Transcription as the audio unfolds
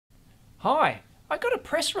Hi, I got a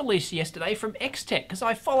press release yesterday from Extech because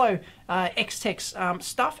I follow Extech's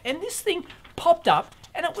stuff, and this thing popped up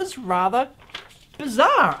and it was rather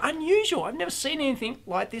bizarre, unusual. I've never seen anything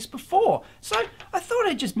like this before. So I thought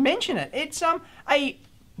I'd just mention it. It's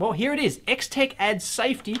well, here it is. Extech adds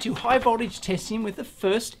safety to high voltage testing with the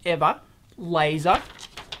first ever laser,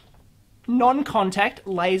 non-contact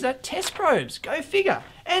laser test probes. Go figure.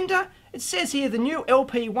 And it says here the new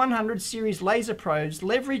LP100 series laser probes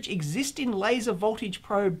leverage existing laser voltage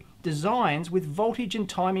probe designs with voltage and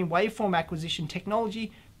timing waveform acquisition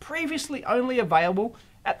technology previously only available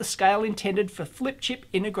at the scale intended for flip chip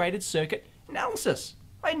integrated circuit analysis.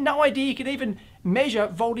 I had no idea you could even measure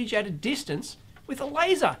voltage at a distance with a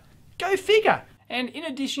laser. Go figure. And in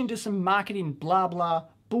addition to some marketing blah blah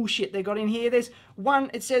bullshit they got in here, there's one,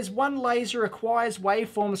 it says one laser acquires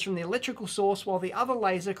waveforms from the electrical source while the other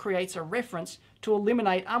laser creates a reference to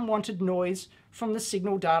eliminate unwanted noise from the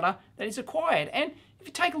signal data that is acquired. And if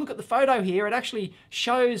you take a look at the photo here, it actually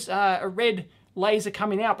shows a red laser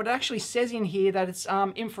coming out, but it actually says in here that it's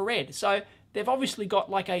infrared. So they've obviously got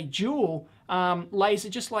like a dual laser,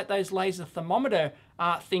 just like those laser thermometer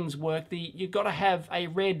things work. You've got to have a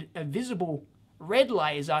visible red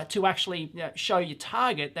laser to actually show your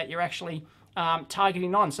target that you're actually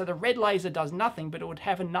targeting on. So the red laser does nothing, but it would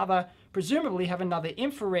have presumably have another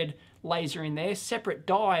infrared laser in there, separate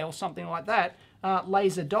dye or something like that,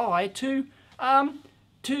 laser dye, to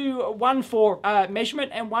one for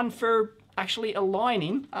measurement and one for actually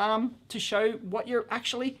aligning to show what you're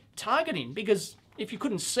actually targeting. Because if you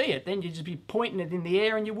couldn't see it, then you'd just be pointing it in the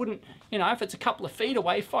air and you wouldn't, if it's a couple of feet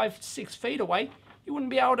away, 5-6 feet away, you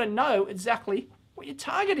wouldn't be able to know exactly what you're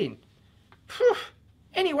targeting. Whew.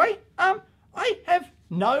 Anyway, I have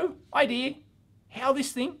no idea how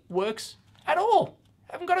this thing works at all.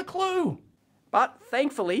 I haven't got a clue. But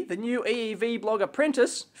thankfully, the new EEVBlog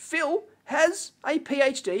apprentice, Phil, has a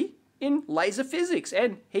PhD in laser physics,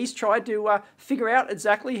 and he's tried to figure out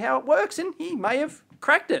exactly how it works, and he may have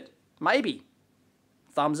cracked it. Maybe.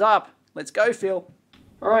 Thumbs up. Let's go, Phil.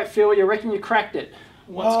 All right, Phil, you reckon you cracked it?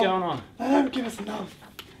 What's going on? They don't give us enough.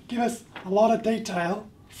 Give us a lot of detail.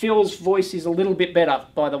 Phil's voice is a little bit better,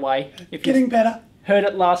 by the way. If getting better. Heard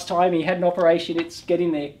it last time, he had an operation, it's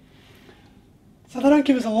getting there. So they don't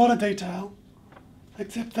give us a lot of detail,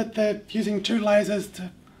 except that they're using two lasers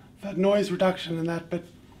for noise reduction and that, but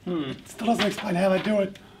it still doesn't explain how they do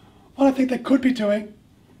it. What I think they could be doing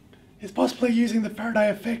is possibly using the Faraday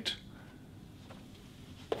effect,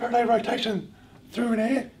 Faraday rotation through an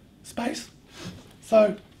air space.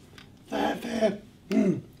 So they have their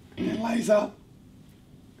laser,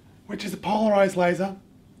 which is a polarized laser,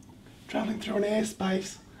 traveling through an air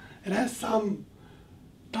space. It has some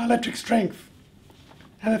dielectric strength,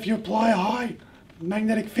 and if you apply a high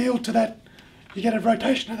magnetic field to that, you get a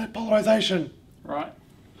rotation of that polarization. Right.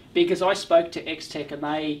 Because I spoke to Extech and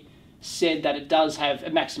they said that it does have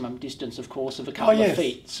a maximum distance, of course, of a couple of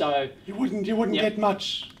feet. So you wouldn't get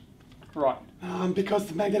much. Right. Because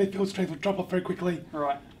the magnetic field strength would drop off very quickly.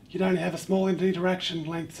 Right. You'd only have a small interaction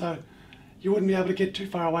length, so you wouldn't be able to get too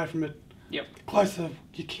far away from it. Yep. The closer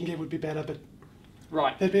you can get would be better, but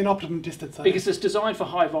right. There'd be an optimum distance. Because it's designed for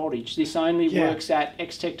high voltage. This only works at,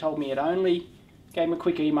 Extech told me it only, gave me a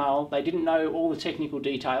quick email, they didn't know all the technical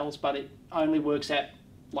details, but it only works at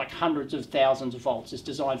like hundreds of thousands of volts. It's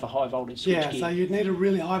designed for high voltage switchgear. So you'd need a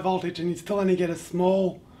really high voltage and you'd still only get a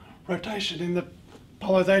small rotation in the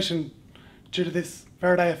polarization due to this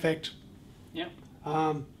Faraday effect. Yep.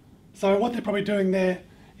 So what they're probably doing there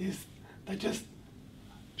is they're just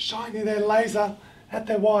shining their laser at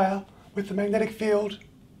their wire with the magnetic field.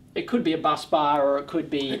 It could be a bus bar or it could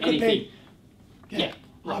be anything.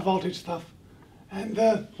 High voltage stuff. And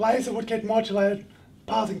the laser would get modulated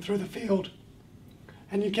passing through the field,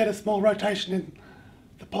 and you get a small rotation in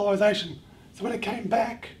the polarization. So when it came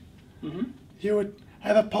back, you would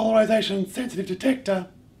have a polarization sensitive detector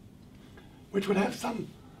which would have some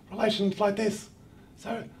relations like this.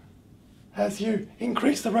 So as you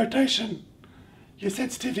increase the rotation, your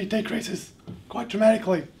sensitivity decreases quite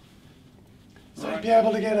dramatically. So you'd be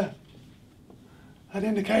able to get an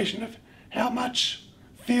indication of how much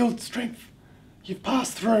field strength you've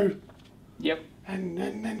passed through. Yep. And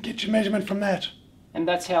then get your measurement from that. And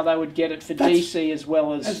that's how they would get it for DC as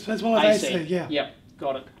well as AC. Yeah. Yep,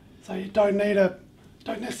 got it. So you don't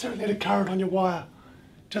necessarily need a current on your wire.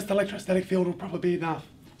 Just the electrostatic field will probably be enough.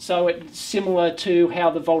 So it's similar to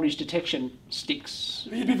how the voltage detection sticks.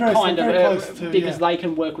 You'd be very close to, because they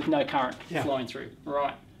can work with no current flowing through.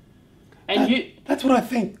 Right. And that's what I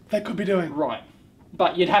think they could be doing. Right.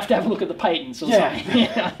 But you'd have to have a look at the patents or something.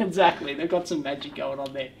 Yeah, exactly. They've got some magic going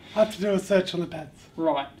on there. I have to do a search on the patents.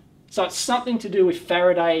 Right. So it's something to do with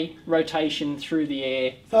Faraday rotation through the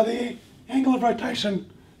air. So the angle of rotation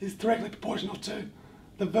is directly proportional to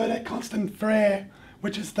the vertex constant for air,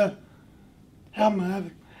 which is how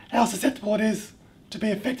susceptible it is to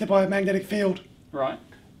be affected by a magnetic field. Right.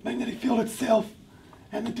 Magnetic field itself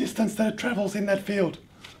and the distance that it travels in that field.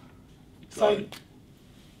 So Right.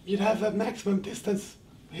 you'd have a maximum distance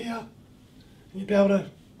here, and you'd be able to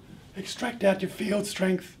extract out your field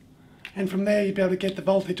strength, and from there you'd be able to get the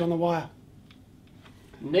voltage on the wire.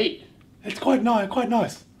 Neat. It's quite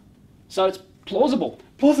nice. So it's plausible.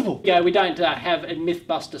 Plausible. Yeah, we don't have a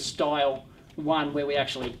Mythbuster style one where we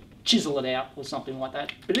actually chisel it out or something like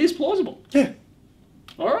that, but it is plausible. Yeah.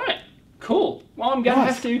 All right, cool. Well, I'm going to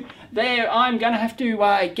Nice. have to. I'm going to have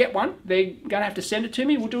to get one. They're going to have to send it to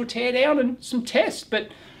me. We'll do a tear down and some tests. But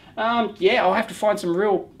yeah, I'll have to find some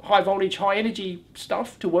real high voltage, high energy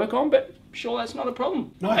stuff to work on. But I'm sure that's not a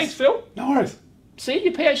problem. Nice. Thanks, Phil. No worries. See,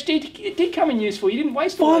 your PhD did come in useful. You didn't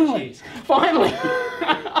waste all those Finally. years. Finally.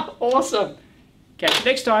 Awesome. Catch you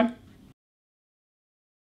next time.